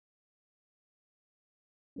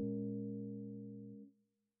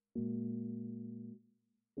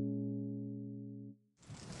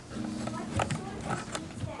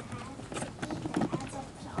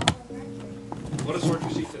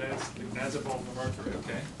that adds up all the mercury,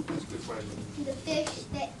 okay? That's a good question. The fish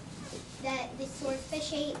that the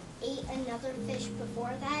swordfish ate another fish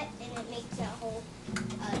before that, and it makes a whole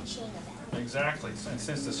chain of that. Exactly. And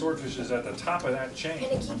since the swordfish is at the top of that chain. And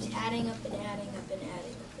it keeps adding up and adding up and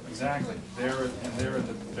adding up. Exactly. They're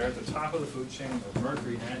at the top of the food chain. The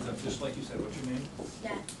mercury adds up, just like you said. What's your name?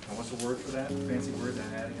 That. And what's the word for that? Fancy word,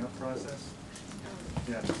 that adding up process?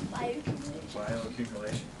 Yeah.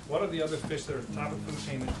 Bioaccumulation. What are the other fish that are at the top of the food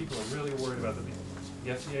chain that people are really worried about?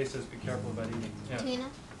 The FDA says be careful about eating. Yeah. Tuna.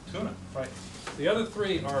 Tuna, right. The other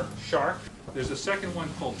three are shark. There's a second one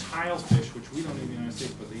called tilefish, which we don't eat in the United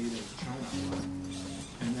States, but they eat in China.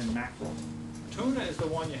 And then mackerel. Tuna is the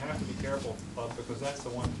one you have to be careful of because that's the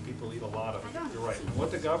one people eat a lot of. You're right. And what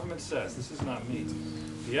the government says, this is not me,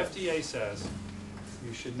 the FDA says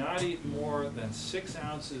you should not eat more than 6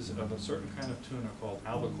 ounces of a certain kind of tuna called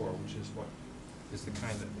albacore, which is what is the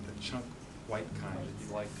kind the chunk white kind that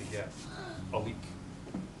you like to get a week.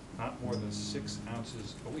 Not more than 6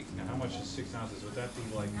 ounces a week. Now, how much is 6 ounces? Would that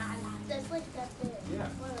be like? That's like that big. Yeah,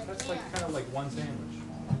 that's like kind of like one sandwich,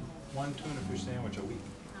 one tuna fish sandwich a week.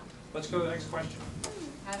 Let's go to the next question.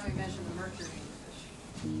 How do we measure the mercury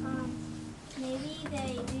in the fish? Maybe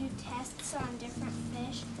they do tests on different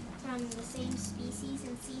fish from the same species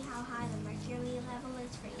and see how high the mercury level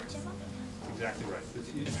is for each of them. Exactly right.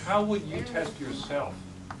 How would you test yourself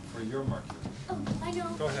for your mercury? Oh, I know.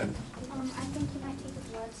 Go ahead. I think you might take a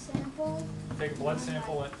blood sample. Take a blood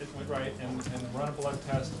sample, right, and run a blood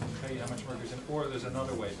test and tell you how much mercury is in it. Or there's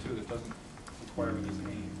another way too that doesn't require any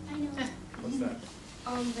name. I know. What's that?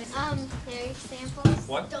 Hair samples.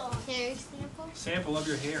 What? Hair sample. Sample of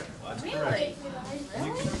your hair. That's Really? correct.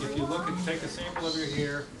 You can, if you look and take a sample of your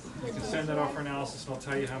hair, you can send that off for analysis and it'll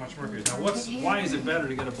tell you how much mercury is. Now why is it better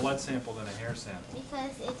to get a blood sample than a hair sample?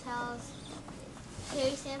 Because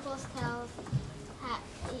hair samples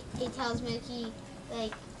it tells mercury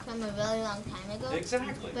like from a really long time ago.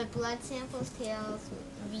 Exactly. But blood samples tells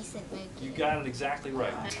recent mercury. You got it exactly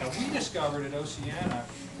right. Now we discovered at Oceana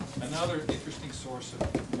another interesting source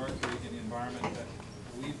of mercury in the environment that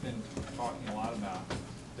we've been talking a lot about.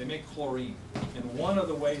 They make chlorine. And one of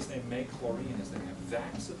the ways they make chlorine is they have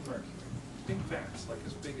vats of mercury. Big vats, like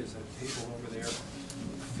as big as a table over there,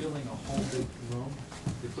 filling a whole big room.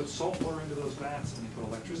 They put sulfur into those vats and they put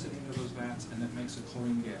electricity into those vats and that makes a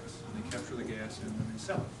chlorine gas. And they capture the gas and then they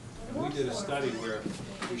sell it. And we did a study where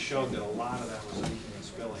we showed that a lot of that was leaking and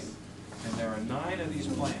spilling. And there are 9 of these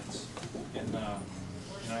plants in the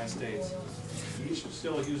United States, each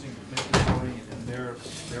still using making chlorine, and they're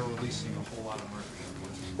releasing a whole lot of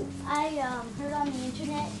mercury. I heard on the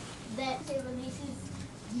internet that it releases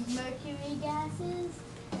mercury gases,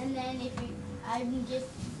 and then I'm just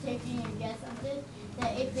taking a guess of this,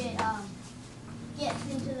 that if it gets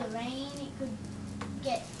into the rain, it could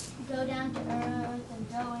go down to earth and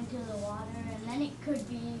go into the water, and then it could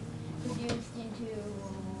be produced into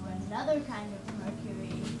another kind of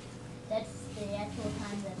mercury. That's the actual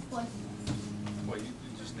kind that's poisonous. Well, you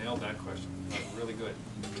just nailed that question. That was really good.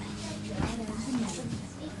 If you at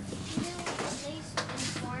least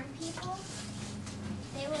inform people,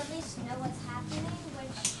 they will at least know what's happening,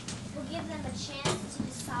 which will give them a chance to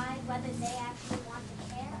decide whether they actually want to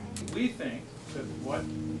care. We think that what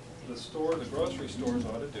the grocery stores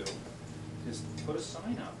ought to do is put a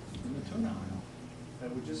sign up in the tuna aisle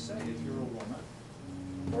that would just say, if you're a woman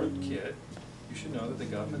or a kid, you should know that the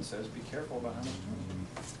government says be careful about how much tuna you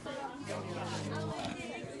eat.